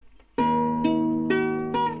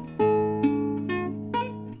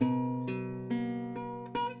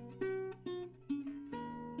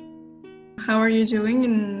you doing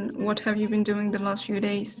and what have you been doing the last few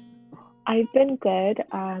days? I've been good.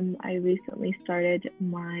 I recently started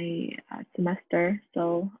my semester,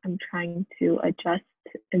 so I'm trying to adjust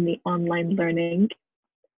in the online learning.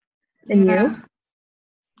 And you?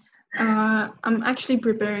 Yeah, I'm actually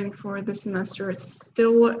preparing for the semester. It's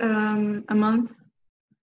still a month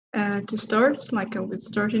to start, like I would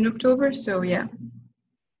start in October. So, yeah.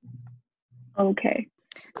 Okay.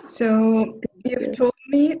 So, you've Good. told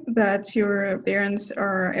me that your parents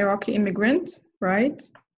are Iraqi immigrants, right?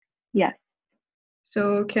 Yes.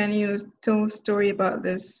 So, can you tell a story about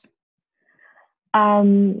this?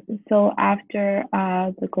 Um, so after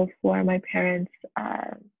the Gulf War, my parents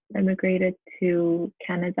immigrated to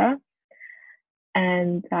Canada,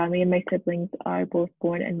 and me and my siblings are both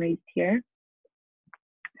born and raised here.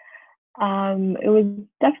 It was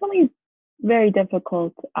definitely very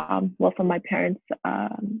difficult. Well, from my parents'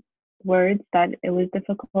 words, that it was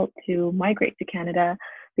difficult to migrate to Canada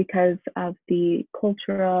because of the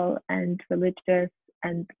cultural and religious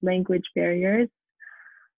and language barriers.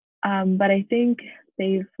 But I think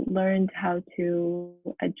they've learned how to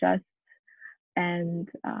adjust and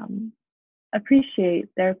appreciate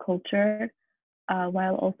their culture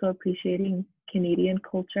while also appreciating Canadian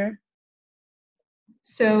culture.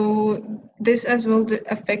 So, this as well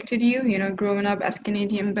affected you, growing up as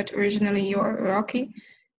Canadian, but originally you're Iraqi.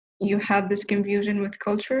 You had this confusion with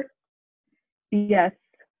culture. Yes,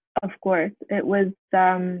 of course. It was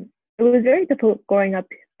very difficult growing up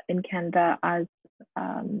in Canada as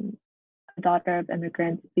um, a daughter of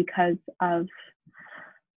immigrants because of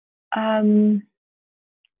um,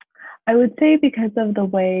 I would say because of the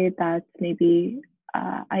way that maybe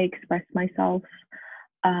I express myself,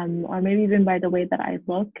 or maybe even by the way that I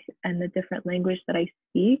look and the different language that I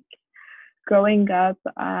speak. Growing up,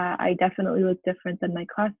 I definitely look different than my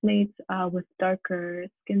classmates with darker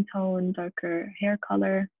skin tone, darker hair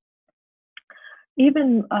color.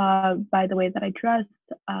 Even by the way that I dressed,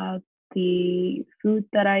 the food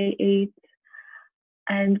that I ate.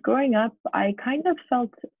 And growing up, I kind of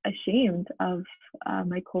felt ashamed of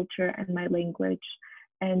my culture and my language.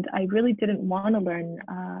 And I really didn't want to learn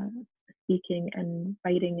speaking and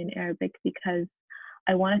writing in Arabic because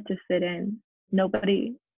I wanted to fit in.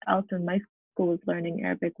 Nobody else in my school was learning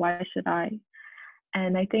Arabic. Why should I?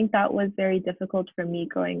 And I think that was very difficult for me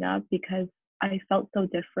growing up because I felt so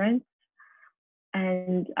different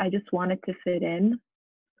and I just wanted to fit in.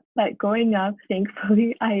 But growing up,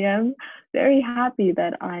 thankfully, I am very happy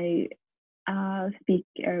that I speak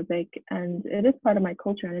Arabic, and it is part of my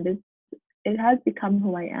culture, and it has become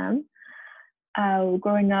who I am.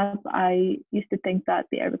 Growing up, I used to think that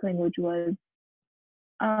the Arabic language was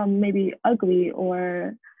maybe ugly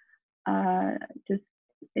or uh, just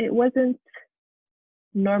it wasn't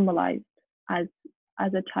normalized as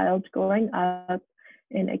a child growing up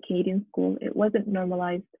in a Canadian school. It wasn't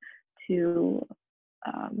normalized to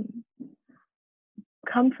um,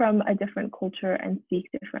 come from a different culture and speak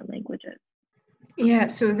different languages. Yeah,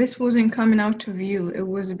 so this wasn't coming out of you. It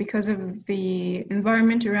was because of the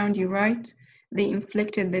environment around you, right? They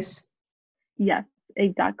inflicted this. Yes,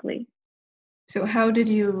 exactly. So how did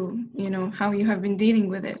how you have been dealing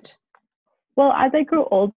with it? Well, as I grew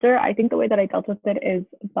older, I think the way that I dealt with it is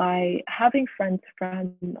by having friends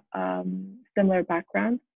from similar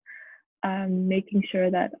backgrounds, making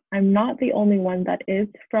sure that I'm not the only one that is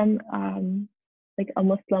from like a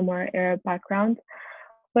Muslim or Arab background.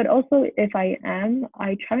 But also, if I am,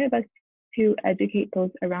 I try my best to educate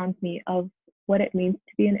those around me of what it means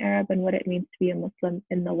to be an Arab and what it means to be a Muslim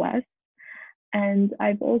in the West. And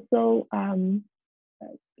I've also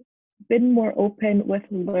been more open with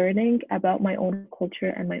learning about my own culture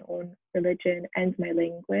and my own religion and my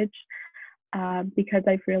language because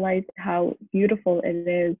I've realized how beautiful it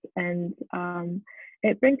is. And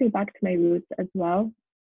it brings me back to my roots as well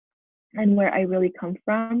and where I really come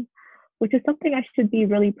from, which is something I should be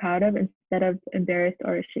really proud of instead of embarrassed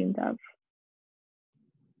or ashamed of.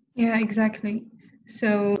 Yeah, exactly.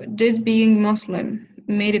 So did being Muslim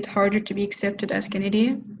made it harder to be accepted as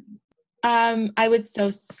Canadian? I would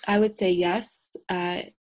say yes.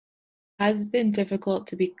 It has been difficult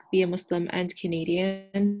to be a Muslim and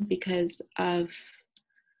Canadian because of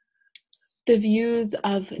the views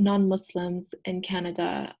of non-Muslims in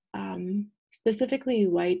Canada, specifically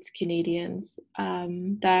white Canadians,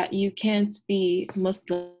 that you can't be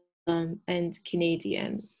Muslim and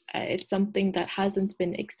Canadian. It's something that hasn't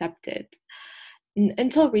been accepted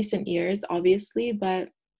until recent years, obviously, but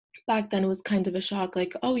back then it was kind of a shock,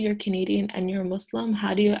 like, oh, you're Canadian and you're Muslim.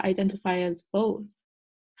 How do you identify as both?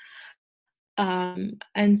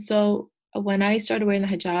 And so when I started wearing the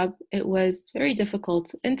hijab, it was very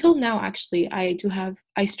difficult. Until now, actually, I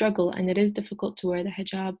struggle, and it is difficult to wear the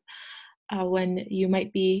hijab when you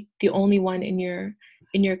might be the only one in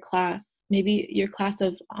your class. Maybe your class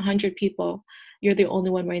of 100 people, you're the only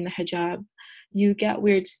one wearing the hijab. You get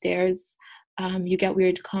weird stares, you get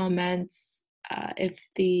weird comments. If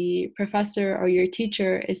the professor or your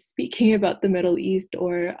teacher is speaking about the Middle East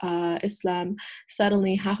or Islam,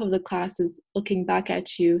 suddenly half of the class is looking back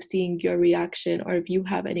at you, seeing your reaction, or if you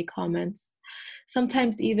have any comments.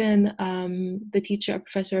 Sometimes even the teacher or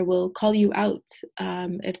professor will call you out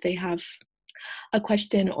if they have a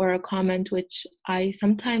question or a comment, which I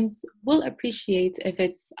sometimes will appreciate if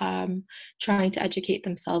it's trying to educate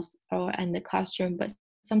themselves or in the classroom, but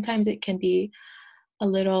sometimes it can be a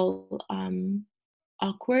little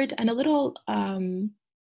awkward and a little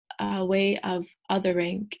way of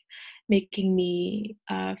othering, making me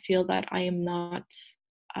feel that I am not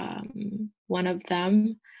one of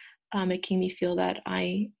them, making me feel that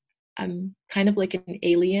I'm kind of like an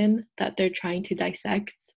alien that they're trying to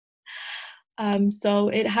dissect. So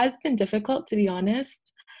it has been difficult, to be honest,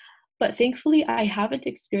 but thankfully I haven't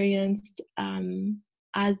experienced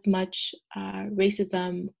as much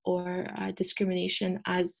racism or discrimination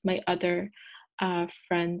as my other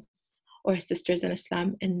friends or sisters in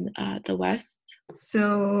Islam in the West.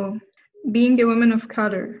 So, being a woman of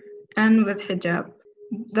color and with hijab,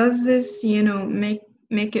 does this,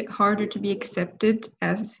 make it harder to be accepted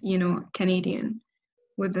as, Canadian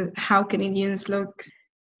with how Canadians look?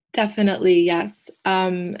 Definitely, yes.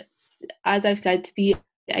 As I've said, to be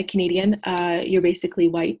a Canadian, you're basically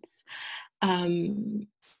white.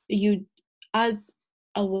 You, as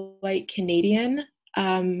a white Canadian,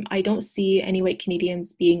 I don't see any white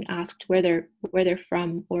Canadians being asked where they're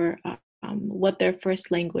from or what their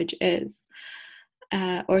first language is,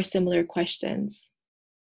 or similar questions.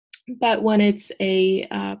 But when it's a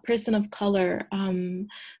person of color,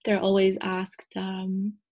 they're always asked,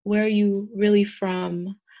 where are you really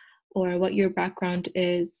from, or what your background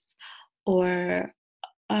is, or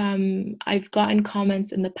I've gotten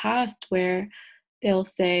comments in the past where they'll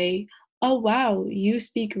say, oh wow, you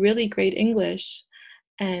speak really great English.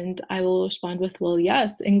 And I will respond with, well,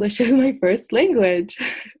 yes, English is my first language.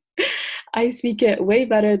 I speak it way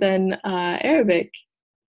better than Arabic.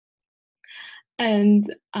 And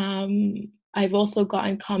I've also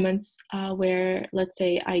gotten comments where, let's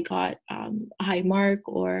say, I got a high mark,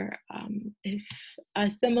 or if a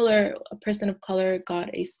similar person of color got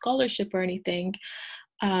a scholarship or anything,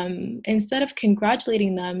 instead of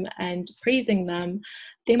congratulating them and praising them,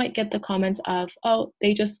 they might get the comments of, oh,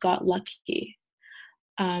 they just got lucky,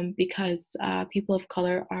 because people of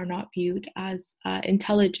color are not viewed as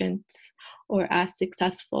intelligent or as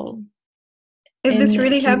successful. Is this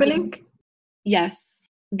really happening? Yes.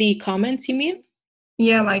 The comments, you mean?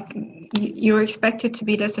 Yeah, like you're expected to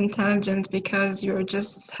be less intelligent because you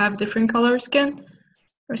just have different color skin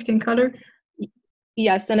or skin color.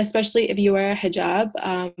 Yes, and especially if you wear a hijab,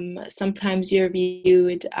 sometimes you're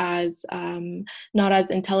viewed as not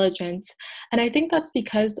as intelligent. And I think that's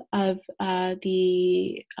because of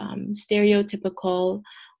the stereotypical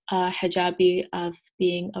hijabi of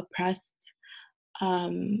being oppressed.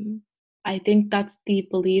 I think that's the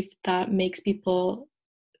belief that makes people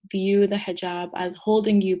view the hijab as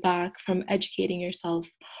holding you back from educating yourself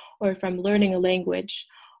or from learning a language,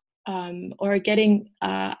 or getting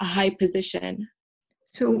a high position.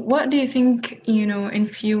 So what do you think,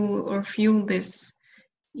 fuel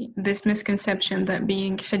this misconception that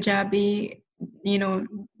being hijabi,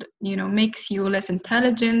 makes you less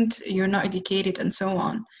intelligent, you're not educated, and so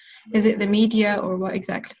on? Is it the media or what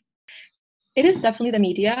exactly? It is definitely the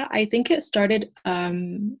media. I think it started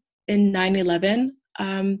in 9/11.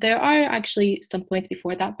 There are actually some points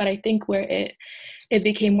before that, but I think where it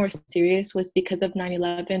became more serious was because of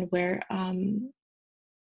 9/11, where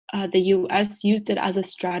the US used it as a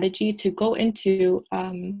strategy to go into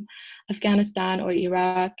Afghanistan or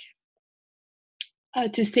Iraq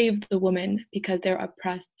to save the women, because they're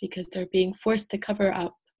oppressed, because they're being forced to cover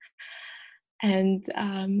up. And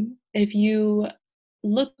if you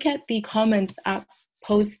look at the comments at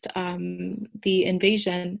post the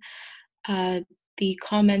invasion, the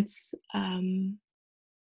comments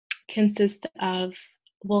consist of,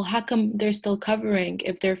 well, how come they're still covering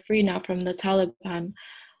if they're free now from the Taliban?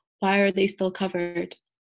 Why are they still covered?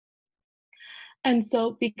 And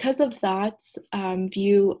so because of that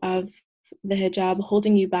view of the hijab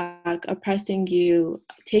holding you back, oppressing you,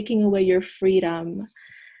 taking away your freedom,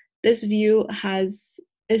 this view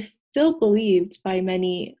is still believed by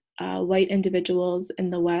many white individuals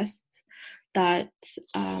in the West that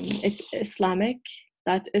it's Islamic,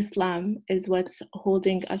 that Islam is what's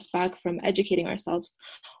holding us back from educating ourselves,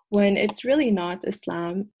 when it's really not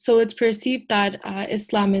Islam. So it's perceived that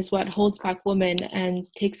Islam is what holds back women and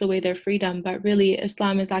takes away their freedom, but really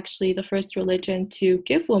Islam is actually the first religion to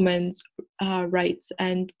give women's rights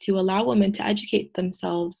and to allow women to educate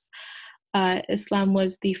themselves. Islam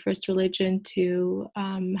was the first religion to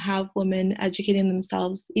have women educating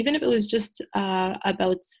themselves, even if it was just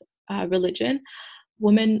about religion.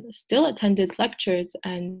 Women still attended lectures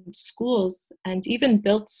and schools and even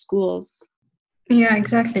built schools. Yeah,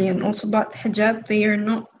 exactly. And also about hijab, they are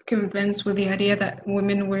not convinced with the idea that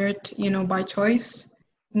women wear it, by choice.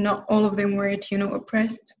 Not all of them wear it,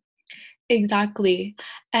 oppressed. Exactly.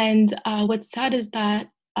 And what's sad is that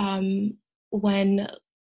when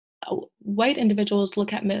white individuals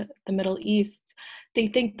look at the Middle East, they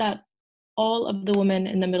think that all of the women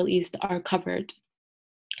in the Middle East are covered,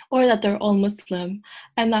 or that they're all Muslim,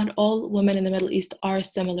 and that all women in the Middle East are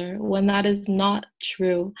similar, when that is not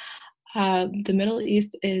true. The Middle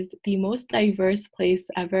East is the most diverse place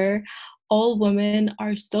ever. All women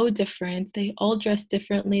are so different. They all dress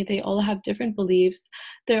differently. They all have different beliefs.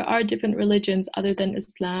 There are different religions other than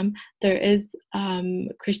Islam. There is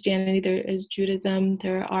Christianity, there is Judaism,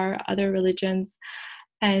 there are other religions.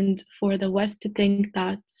 And for the West to think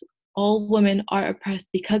that all women are oppressed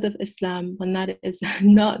because of Islam, when that is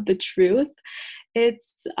not the truth,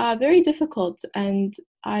 it's very difficult. And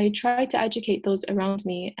I try to educate those around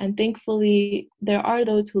me. And thankfully, there are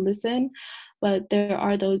those who listen, but there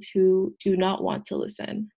are those who do not want to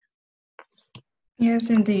listen.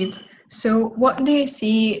 Yes, indeed. So what do you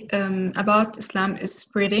see about Islam is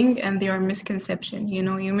spreading and there are misconception?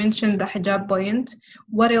 You mentioned the hijab point.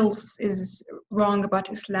 What else is wrong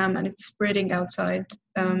about Islam and it's spreading outside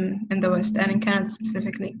in the West and in Canada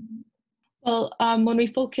specifically? Well, when we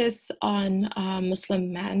focus on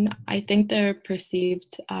Muslim men, I think they're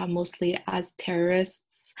perceived mostly as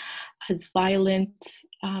terrorists, as violent,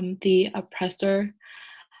 the oppressor,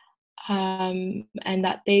 and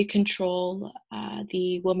that they control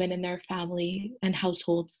the women in their family and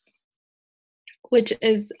households, which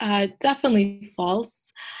is definitely false.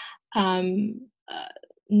 Um,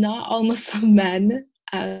 Not all Muslim men,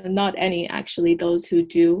 not any actually, those who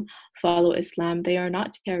do follow Islam, they are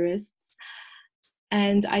not terrorists.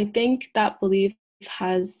 And I think that belief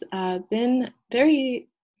has been very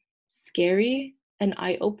scary, an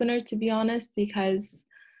eye opener, to be honest, because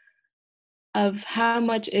of how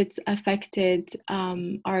much it's affected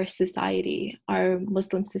our society, our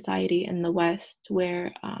Muslim society in the West,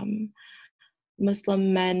 where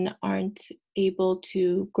Muslim men aren't able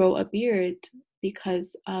to grow a beard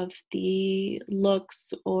because of the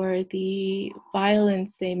looks or the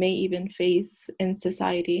violence they may even face in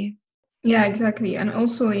society. Yeah, exactly. And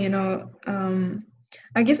also,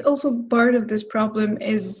 I guess also part of this problem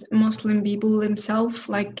is Muslim people themselves.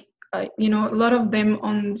 Like, a lot of them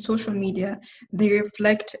on social media, they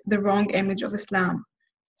reflect the wrong image of Islam.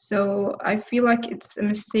 So I feel like it's a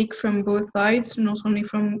mistake from both sides, not only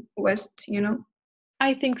from West.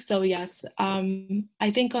 I think so, yes.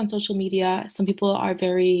 I think on social media, some people are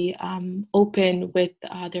very open with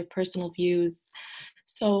their personal views.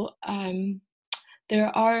 So there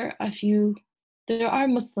are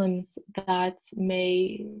Muslims that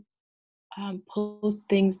may post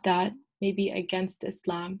things that may be against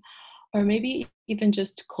Islam, or maybe even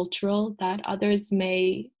just cultural, that others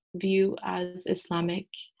may view as Islamic.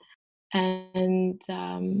 And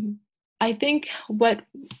I think what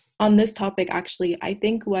on this topic, actually, I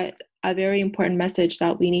think what a very important message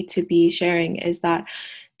that we need to be sharing is that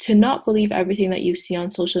to not believe everything that you see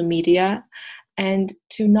on social media, and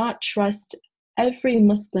to not trust every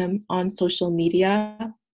Muslim on social media.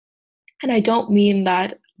 And I don't mean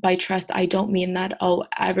that by trust, I don't mean that, oh,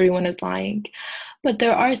 everyone is lying. But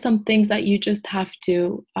there are some things that you just have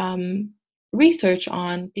to research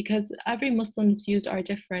on, because every Muslim's views are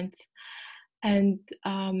different. And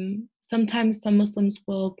sometimes some Muslims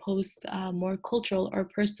will post more cultural or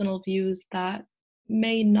personal views that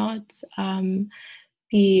may not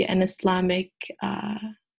be an Islamic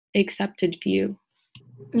accepted view.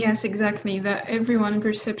 Yes, exactly. That everyone's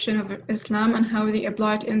perception of Islam and how they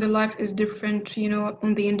apply it in their life is different,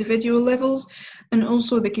 on the individual levels, and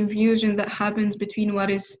also the confusion that happens between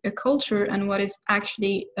what is a culture and what is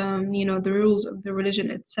actually, the rules of the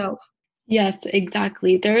religion itself. Yes,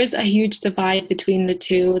 exactly. There is a huge divide between the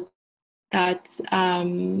two, that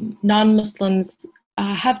non-Muslims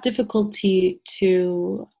have difficulty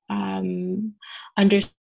to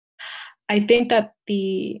understand. I think that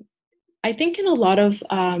I think in a lot of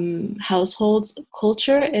households,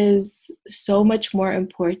 culture is so much more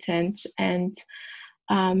important, and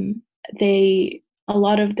um, they a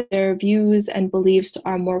lot of their views and beliefs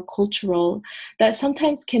are more cultural, that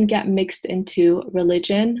sometimes can get mixed into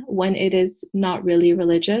religion when it is not really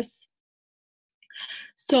religious.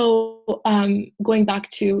 So going back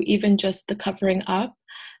to even just the covering up,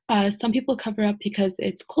 some people cover up because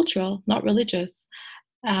it's cultural, not religious.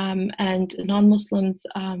 And non-Muslims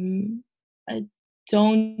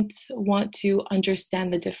don't want to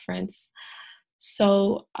understand the difference.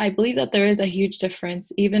 So I believe that there is a huge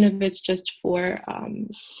difference, even if it's just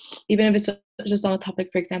even if it's just on a topic,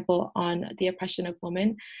 for example, on the oppression of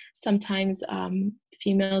women. Sometimes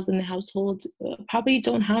females in the household probably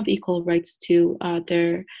don't have equal rights to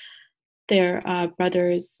their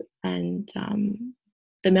brothers and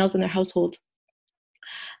the males in their household.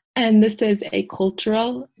 And this is a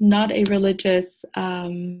cultural, not a religious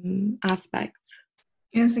aspect.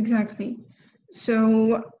 Yes, exactly.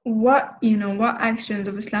 So what actions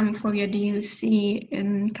of Islamophobia do you see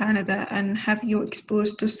in Canada, and have you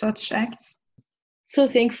exposed to such acts? So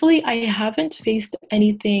thankfully, I haven't faced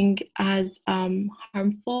anything as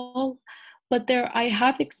harmful, but I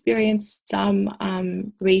have experienced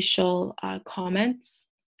some racial comments.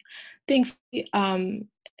 Thankfully,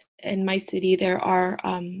 in my city, there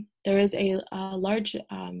is a large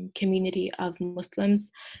community of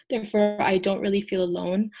Muslims. Therefore, I don't really feel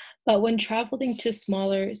alone. But when traveling to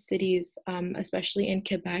smaller cities, especially in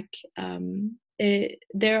Quebec,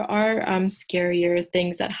 there are scarier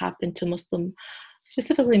things that happen to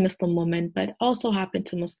specifically Muslim women, but also happen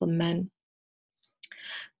to Muslim men.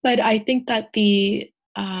 But I think that the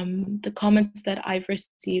comments that I've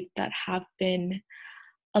received that have been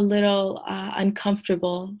a little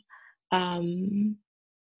uncomfortable, that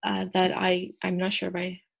I'm not sure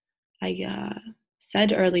if I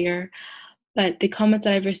said earlier, but the comments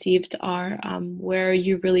that I've received are, where are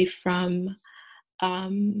you really from?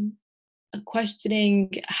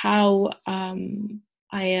 Questioning how I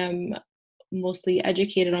am mostly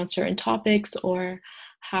educated on certain topics, or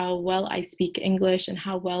how well I speak English and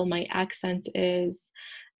how well my accent is,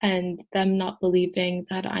 and them not believing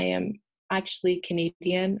that I am actually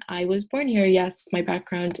Canadian. I was born here, yes, my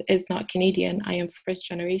background is not Canadian. I am first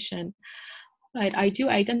generation, but I do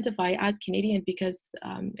identify as Canadian because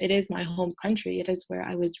it is my home country. It is where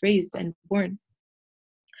I was raised and born.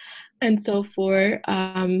 And so for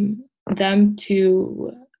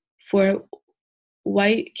for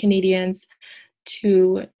white Canadians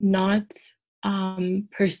to not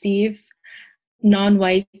perceive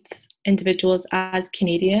non-white individuals as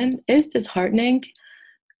Canadian is disheartening,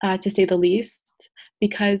 to say the least,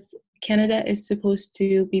 because Canada is supposed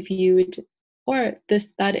to be viewed, or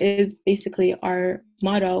that is basically our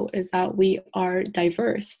motto, is that we are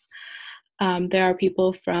diverse. There are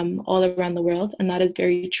people from all around the world, and that is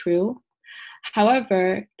very true.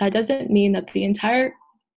 However, that doesn't mean that the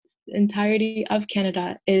entirety of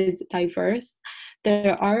Canada is diverse.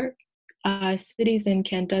 There are cities in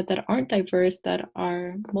Canada that aren't diverse, that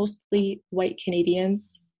are mostly white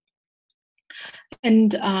Canadians.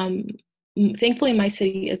 And thankfully, my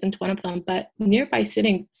city isn't one of them, but nearby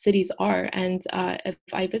cities are. And if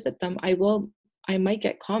I visit them, I might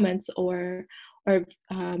get comments or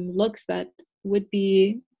looks that would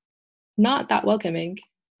be not that welcoming.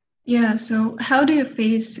 Yeah, so how do you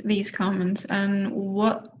face these comments, and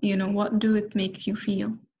what do it make you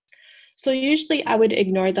feel? So usually I would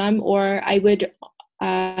ignore them, or I would,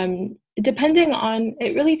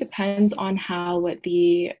 it really depends on how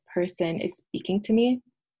the person is speaking to me.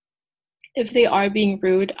 If they are being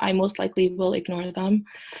rude, I most likely will ignore them.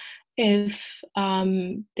 If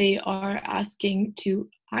they are asking to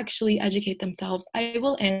actually educate themselves, I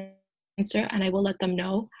will answer and I will let them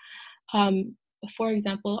know. For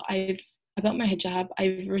example, about my hijab,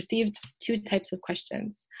 I've received two types of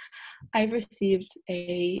questions. I've received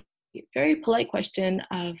a very polite question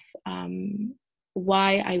of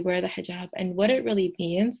why I wear the hijab and what it really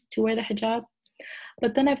means to wear the hijab.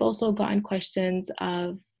 But then I've also gotten questions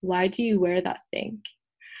of, why do you wear that thing?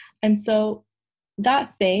 And so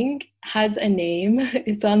that thing has a name.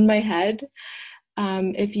 It's on my head.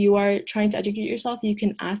 If you are trying to educate yourself, you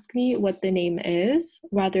can ask me what the name is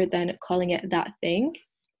rather than calling it that thing.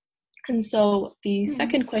 And so the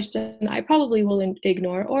second question I probably will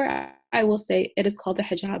ignore, or I will say it is called a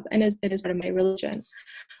hijab and it is part of my religion.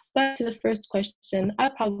 But to the first question,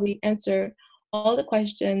 I'll probably answer all the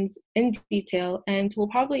questions in detail, and will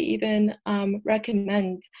probably even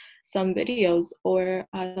recommend some videos or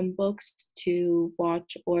some books to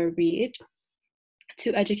watch or read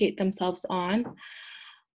to educate themselves on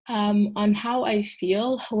how I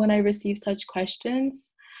feel when I receive such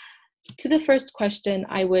questions. To the first question,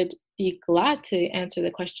 I would be glad to answer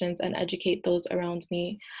the questions and educate those around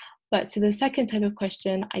me. But to the second type of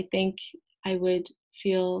question, I think I would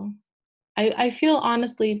feel I feel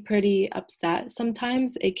honestly pretty upset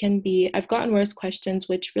sometimes. It can be, I've gotten worse questions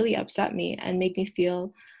which really upset me and make me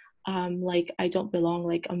feel like I don't belong,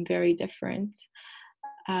 like I'm very different.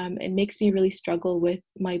 It makes me really struggle with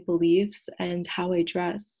my beliefs and how I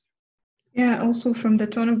dress. Yeah, also from the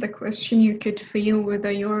tone of the question, you could feel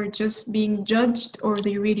whether you're just being judged or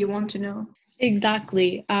they really want to know.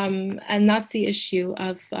 Exactly. And that's the issue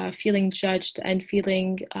of feeling judged and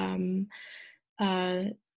feeling uh,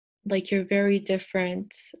 like you're very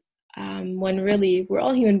different, when really we're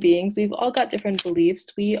all human beings. We've all got different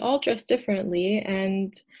beliefs. We all dress differently.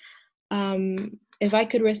 And if I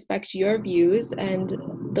could respect your views and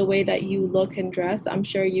the way that you look and dress, I'm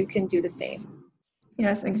sure you can do the same.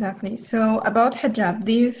 Yes, exactly. So about hijab,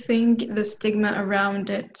 do you think the stigma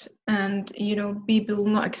around it and, people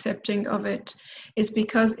not accepting of it is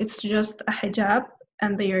because it's just a hijab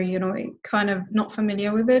and they are, kind of not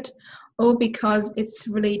familiar with it, or because it's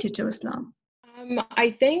related to Islam?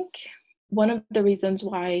 I think one of the reasons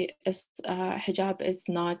why hijab is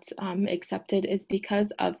not accepted is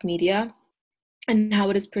because of media and how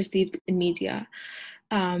it is perceived in media.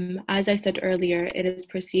 As I said earlier, it is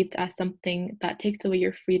perceived as something that takes away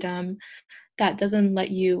your freedom, that doesn't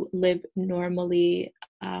let you live normally,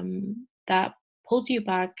 that pulls you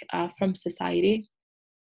back from society.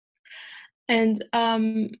 And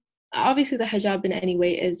obviously, the hijab in any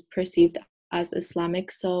way is perceived as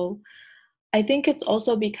Islamic. So I think it's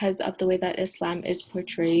also because of the way that Islam is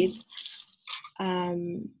portrayed.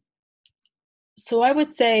 Um, so I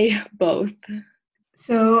would say both.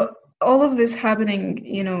 So all of this happening,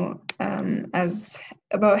 as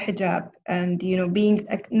about hijab and, being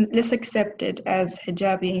less accepted as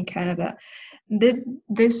hijabi in Canada, did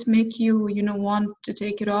this make you, want to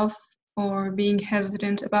take it off or being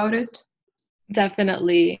hesitant about it?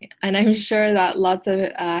 Definitely. And I'm sure that lots of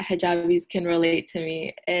hijabis can relate to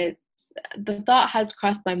me. The thought has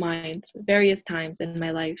crossed my mind various times in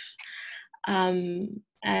my life.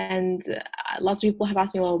 And lots of people have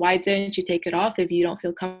asked me, well, why didn't you take it off if you don't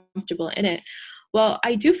feel comfortable in it? Well,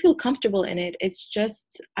 I do feel comfortable in it. It's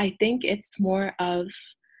just, I think it's more of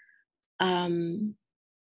um,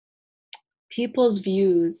 people's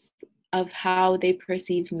views of how they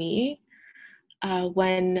perceive me.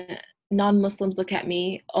 When non-Muslims look at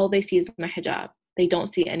me, all they see is my hijab. They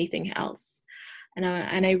don't see anything else. And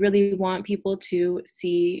I really want people to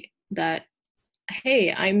see that,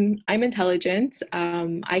 hey, I'm intelligent.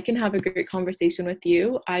 I can have a great conversation with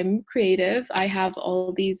you. I'm creative. I have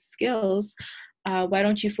all these skills. Why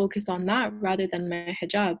don't you focus on that rather than my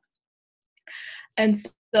hijab? And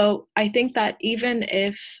so I think that even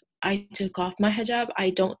if I took off my hijab, I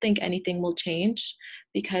don't think anything will change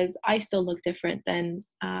because I still look different than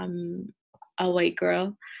a white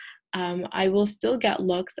girl. I will still get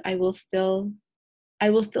looks. I will still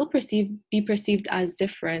be perceived as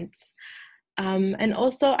different. And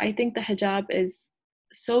also, I think the hijab is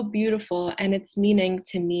so beautiful and its meaning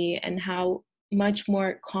to me and how much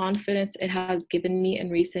more confidence it has given me in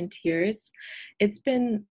recent years. It's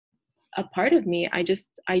been a part of me.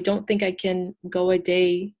 I don't think I can go a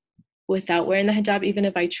day without wearing the hijab, even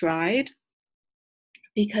if I tried,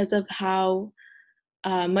 because of how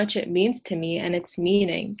much it means to me and its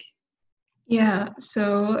meaning. Yeah,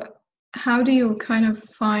 so how do you kind of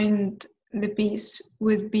find the peace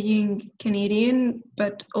with being Canadian,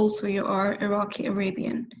 but also you are Iraqi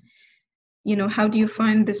Arabian? How do you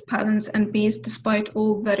find this balance and peace despite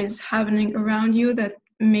all that is happening around you that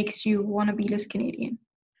makes you want to be less Canadian?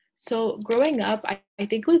 So growing up, I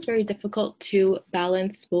think it was very difficult to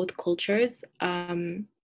balance both cultures,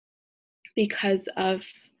 because of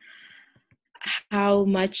how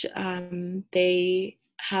much they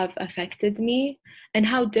have affected me and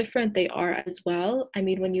how different they are as well. I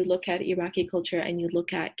mean, when you look at Iraqi culture and you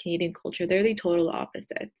look at Canadian culture, they're the total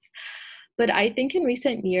opposites. But I think in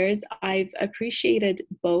recent years, I've appreciated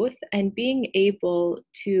both and being able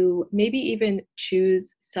to maybe even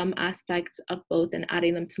choose some aspects of both and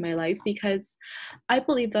adding them to my life because I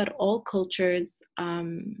believe that all cultures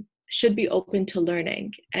should be open to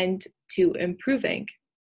learning and to improving.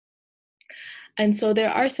 And so there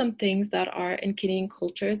are some things that are in Canadian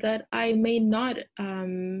culture that I may not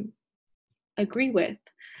agree with.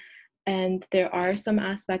 And there are some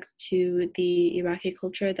aspects to the Iraqi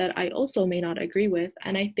culture that I also may not agree with.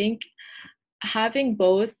 And I think having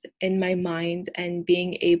both in my mind and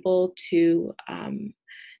being able to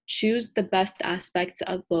choose the best aspects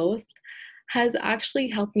of both has actually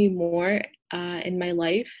helped me more in my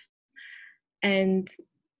life. And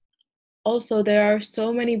also, there are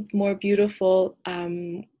so many more beautiful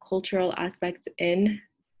cultural aspects in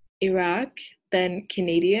Iraq than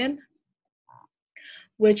Canadian,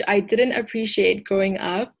 which I didn't appreciate growing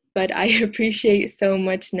up, but I appreciate so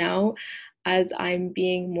much now as I'm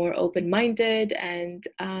being more open-minded and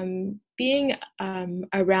being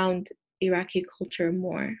around Iraqi culture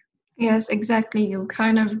more. Yes, exactly. You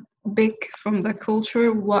kind of pick from the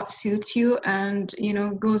culture what suits you and,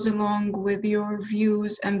 goes along with your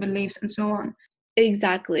views and beliefs and so on.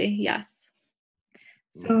 Exactly, yes.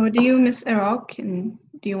 So, do you miss Iraq and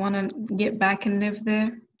do you want to get back and live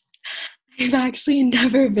there? I've actually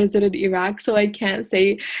never visited Iraq, so I can't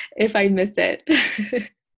say if I miss it.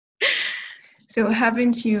 So,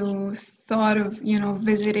 haven't you thought of,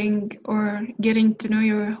 visiting or getting to know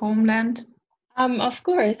your homeland? Of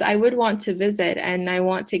course, I would want to visit and I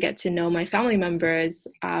want to get to know my family members.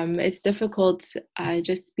 It's difficult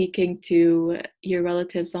just speaking to your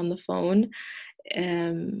relatives on the phone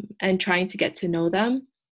and trying to get to know them.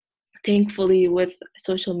 Thankfully, with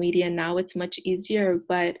social media now, it's much easier,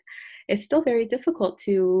 but it's still very difficult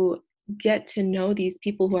to get to know these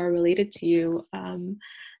people who are related to you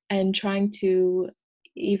and trying to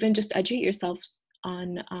even just educate yourself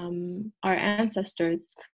on our ancestors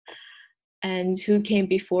and who came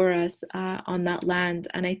before us on that land.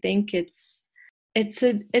 And I think it's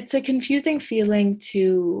a confusing feeling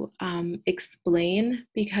to explain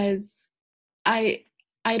because I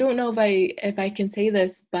I don't know if I can say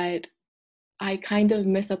this, but I kind of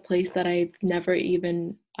miss a place that I've never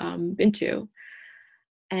even been to.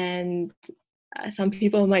 And some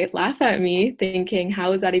people might laugh at me thinking,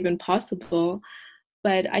 how is that even possible?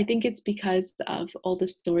 But I think it's because of all the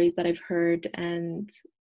stories that I've heard and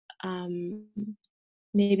um,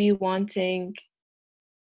 maybe wanting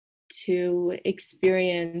to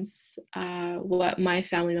experience what my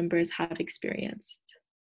family members have experienced.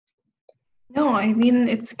 No, I mean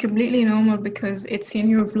it's completely normal because it's in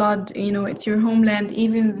your blood, it's your homeland,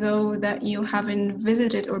 even though that you haven't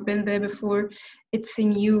visited or been there before, it's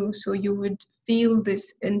in you, so you would feel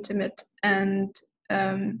this intimate and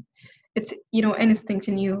it's instinct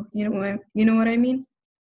in you. You know what I mean?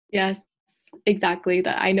 Yes, exactly.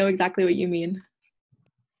 That I know exactly what you mean.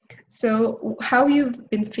 So how you've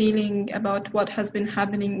been feeling about what has been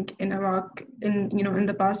happening in Iraq in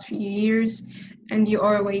the past few years, and you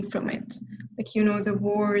are away from it, like the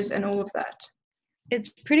wars and all of that. It's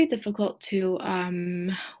pretty difficult to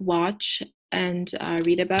watch and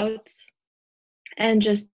read about and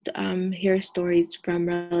just hear stories from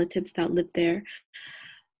relatives that live there.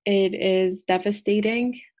 It is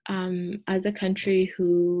devastating as a country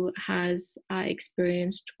who has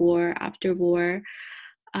experienced war after war.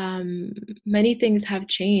 Um, Many things have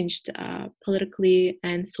changed politically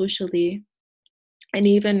and socially, and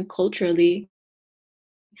even culturally.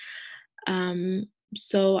 Um,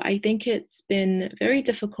 so I think it's been very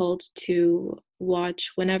difficult to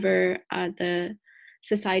watch whenever the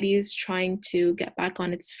society is trying to get back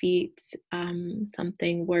on its feet,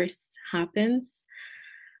 something worse happens.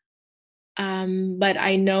 But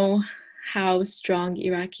I know how strong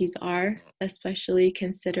Iraqis are, especially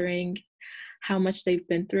considering how much they've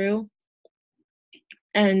been through.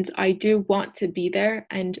 And I do want to be there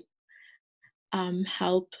and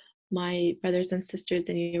help my brothers and sisters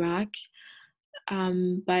in Iraq.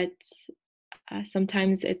 But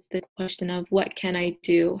sometimes it's the question of what can I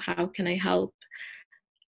do? How can I help?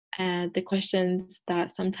 And the questions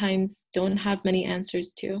that sometimes don't have many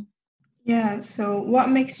answers to. Yeah, so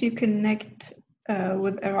what makes you connect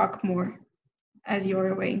with Iraq more as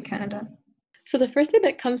you're away in Canada? So the first thing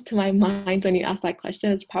that comes to my mind when you ask that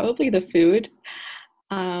question is probably the food,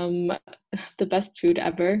 um, the best food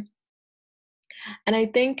ever. And I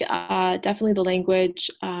think definitely the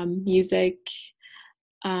language, music,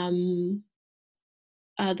 um,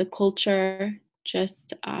 the culture,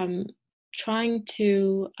 just trying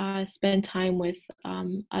to spend time with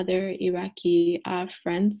other Iraqi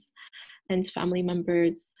friends and family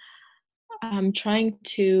members, trying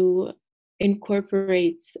to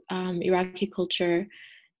incorporate Iraqi culture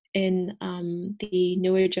in the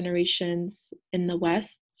newer generations in the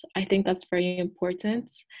West. I think that's very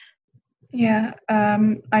important. Yeah,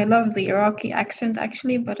 I love the Iraqi accent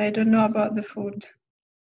actually, but I don't know about the food.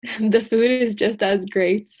 The food is just as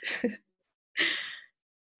great.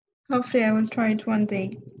 Hopefully, I will try it one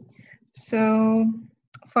day. So,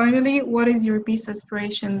 finally, what is your peace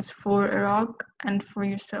aspirations for Iraq and for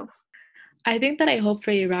yourself? I think that I hope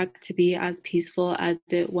for Iraq to be as peaceful as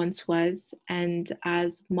it once was and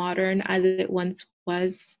as modern as it once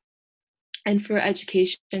was, and for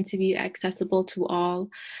education to be accessible to all,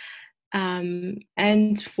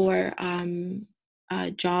 and for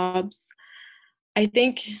jobs. I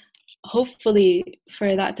think hopefully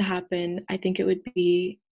for that to happen, I think it would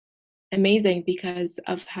be amazing because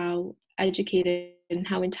of how educated and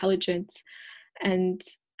how intelligent and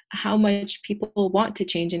how much people want to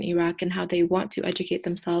change in Iraq and how they want to educate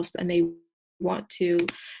themselves and they want to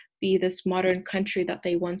be this modern country that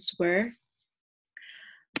they once were.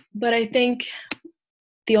 But I think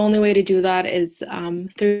the only way to do that is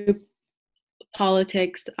through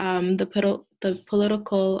politics. The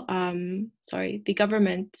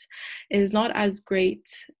government is not as great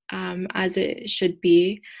as it should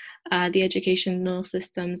be. The educational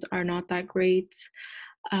systems are not that great.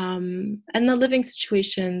 And the living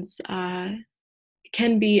situations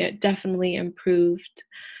can be definitely improved.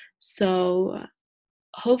 So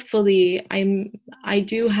hopefully I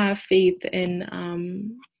do have faith in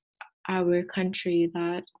our country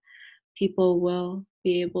that people will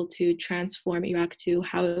be able to transform Iraq to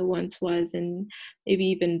how it once was and maybe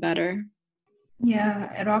even better.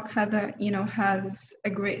 Yeah, Iraq has a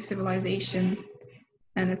great civilization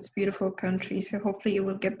and it's a beautiful country. So hopefully it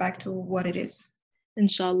will get back to what it is.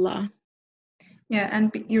 Inshallah. Yeah,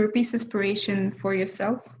 and your peace aspiration for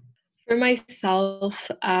yourself? For myself,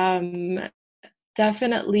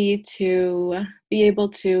 definitely to be able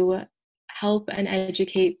to help and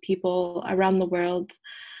educate people around the world.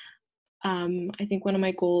 I think one of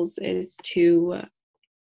my goals is to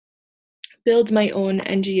build my own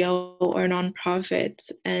NGO or nonprofit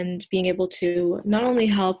and being able to not only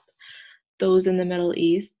help those in the Middle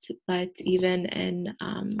East, but even in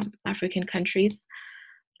African countries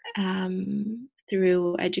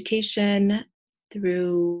through education,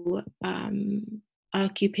 through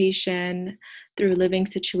occupation, through living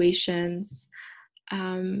situations.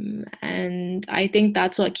 And I think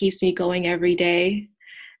that's what keeps me going every day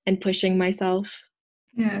and pushing myself.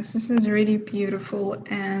 Yes, this is really beautiful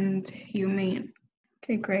and humane.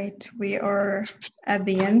 Okay, great. We are at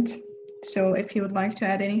the end. So if you would like to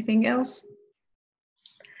add anything else?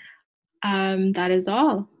 That is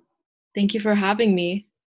all. Thank you for having me.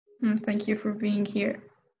 Thank you for being here.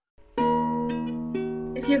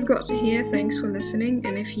 If you've got to here, thanks for listening.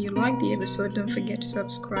 And if you like the episode, don't forget to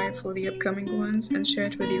subscribe for the upcoming ones and share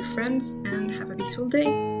it with your friends. And have a peaceful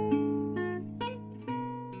day.